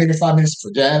like 4 minutes, 5 minutes for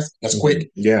jazz. That's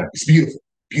quick. Yeah. It's beautiful.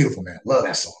 Beautiful, man. Love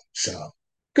that song. So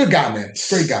good guy, man.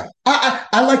 Great guy.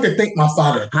 I like to thank my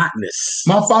father. Hotness.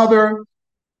 My father,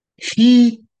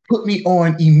 he put me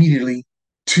on immediately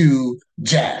to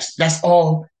jazz. That's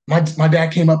all. My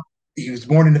dad came up. He was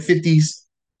born in the 50s.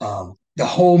 The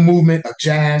whole movement of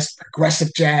jazz,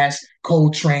 progressive jazz,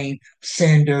 Coltrane,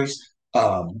 Sanders,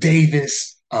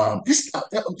 Davis,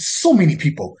 so many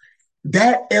people.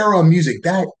 That era of music,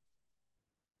 that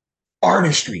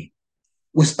artistry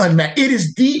was unmatched. It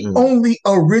is the only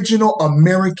original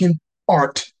American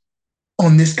art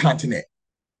on this continent.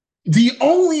 The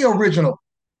only original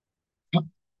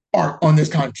art on this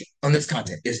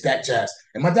content is that jazz.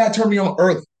 And my dad turned me on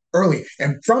early.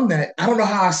 And from that, I don't know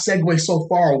how I segue so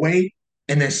far away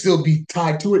and then still be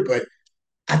tied to it, but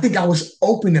I think I was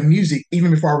open to music even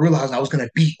before I realized I was going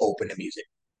to be open to music.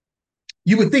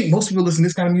 You would think most people listen to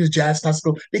this kind of music, jazz,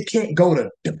 classical, they can't go to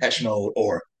Depeche Mode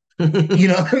or,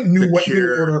 New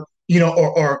Order,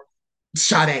 or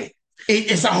Sade.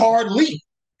 It's a hard leap.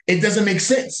 It doesn't make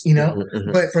sense,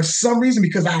 But for some reason,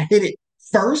 because I hit it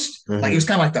first, like it was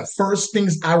kind of like the first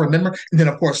things I remember, and then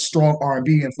of course strong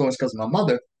R&B influence because of my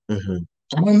mother.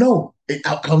 I don't know.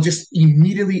 I was just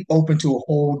immediately open to a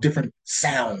whole different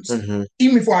sounds,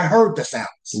 even before I heard the sounds.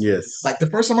 Yes. Like the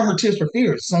first time I heard Tears for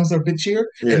Fears, songs that are a bit cheer,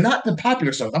 and not the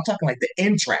popular songs. I'm talking like the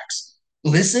end tracks.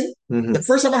 Listen. The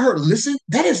first time I heard Listen,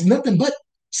 that is nothing but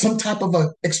some type of a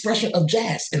expression of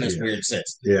jazz in this weird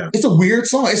sense. Yeah. It's a weird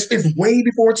song. It's way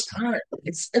before its time.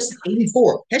 It's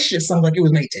 84. That shit sounds like it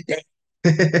was made today.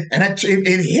 And it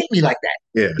hit me like that.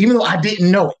 Yeah. Even though I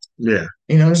didn't know it. Yeah.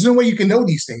 There's no way you can know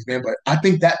these things, man. But I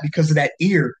think that because of that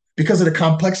ear, because of the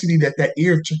complexity that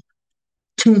ear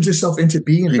tunes itself into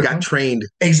being. You got trained.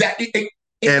 Exactly.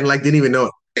 And didn't even know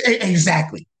it.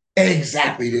 Exactly,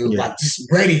 dude. Yeah. Like just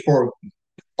ready for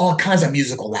all kinds of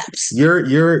musical laps.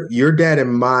 Your dad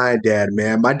and my dad,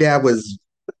 man. My dad was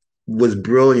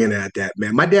brilliant at that,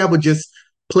 man. My dad would just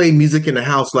play music in the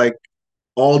house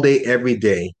all day, every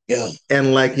day. Yeah.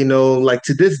 And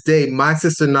to this day, my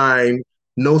sister and I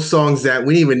know songs that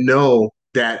we didn't even know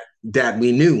that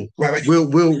we knew. Right.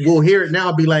 We'll hear it now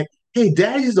and be like, hey,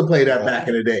 Dad used to play that back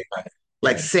in the day.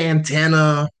 Like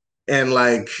Santana and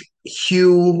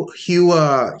Hugh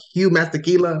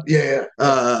Mastaquila. Yeah.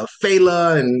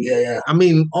 Fela and I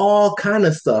mean all kind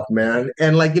of stuff, man.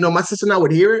 And my sister and I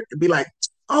would hear it and be like,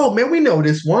 oh man, we know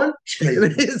this one.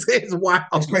 It's wild.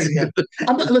 It's crazy.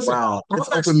 Wow. It's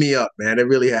opened me up, man. It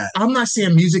really has. I'm not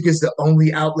saying music is the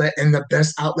only outlet and the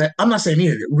best outlet. I'm not saying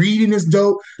either. Reading is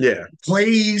dope. Yeah.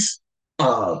 Plays,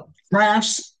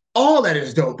 crafts, all that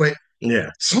is dope. But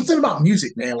something about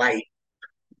music, man,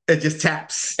 it just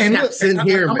taps. And taps in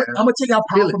here, man. I'm gonna tell you how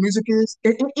powerful music is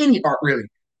in any art, really.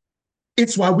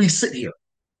 It's why we sit here.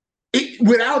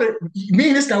 Without it, me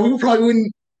and this guy, we probably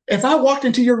wouldn't. If I walked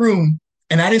into your room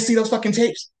and I didn't see those fucking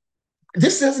tapes,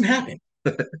 this doesn't happen.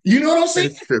 You know what I'm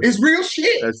saying? It's real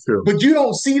shit. That's true. But you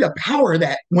don't see the power of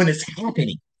that when it's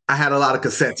happening. I had a lot of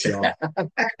cassettes, y'all.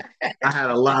 I had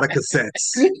a lot of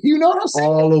cassettes. You know what I'm saying?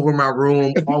 All over my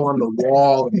room, all on the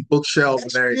wall, and bookshelves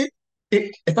and everything.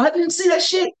 If I didn't see that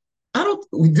shit, I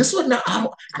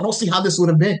don't see how this would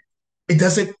have been. It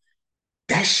doesn't.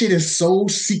 That shit is so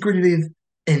secretive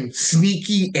and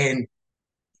sneaky and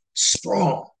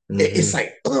strong. It's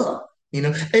like, ugh.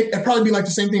 It'd probably be like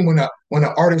the same thing when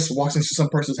an artist walks into some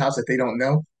person's house that they don't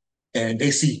know, and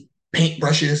they see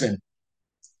paintbrushes and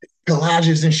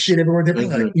collages and shit everywhere. They're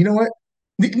like, you know what?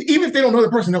 Even if they don't know the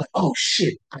person, they're like, oh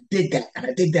shit, I did that, and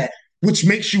I did that, which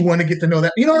makes you want to get to know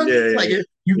that. You know what I mean? Like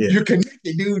you're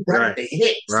connected, dude, right at the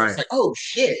hit. So it's like, oh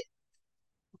shit.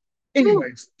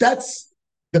 Anyways, that's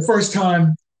the first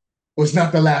time, was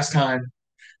not the last time.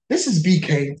 This is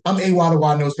BK. I'm AY the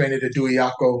Wild Nose Bandit at Dewey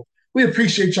Yako. We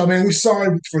appreciate y'all, man. We're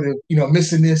sorry for the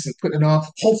missing this and putting it off.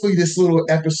 Hopefully, this little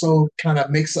episode kind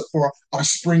of makes up for our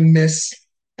spring miss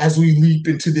as we leap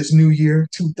into this new year,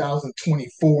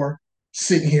 2024.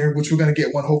 Sitting here, which we're gonna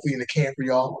get one hopefully in the can for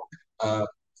y'all.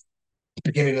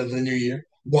 Beginning of the new year.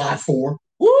 Y4.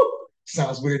 Woo!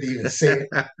 Sounds weird to even say it,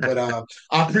 but I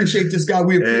appreciate this guy.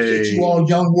 We appreciate you all,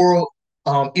 Young World.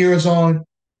 Ears on.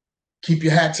 Keep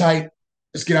your hat tight.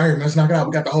 Let's get out here, man. Let's knock it out.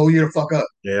 We got the whole year to fuck up.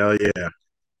 Hell yeah.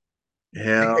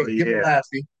 Hell Give it a laugh,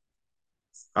 B.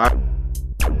 All right.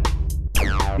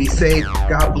 Be safe.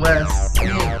 God bless.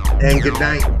 And good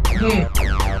night.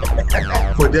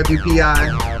 For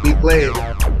WPI, we play it.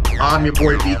 I'm your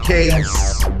boy BK.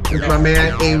 Yes. This is my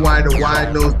man AY the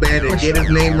Wide Nose Bandit. Get his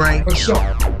name right. For sure.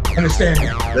 Understand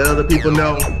that. Let other people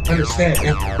know. Understand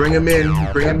that. Bring them in.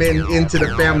 Bring them into the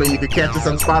family. You can catch us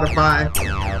on Spotify.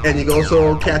 And you can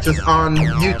also catch us on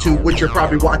YouTube, which you're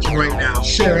probably watching right now.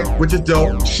 Share it. Which is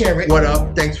dope. Share it. What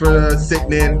up? Thanks for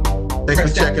sitting in. Thanks for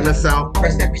checking us out.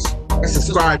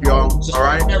 Subscribe, y'all. All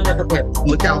right?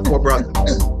 Look out for brother.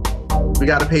 We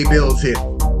got to pay bills here.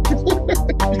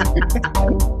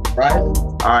 Right?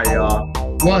 All right, y'all.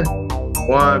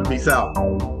 One. Peace out.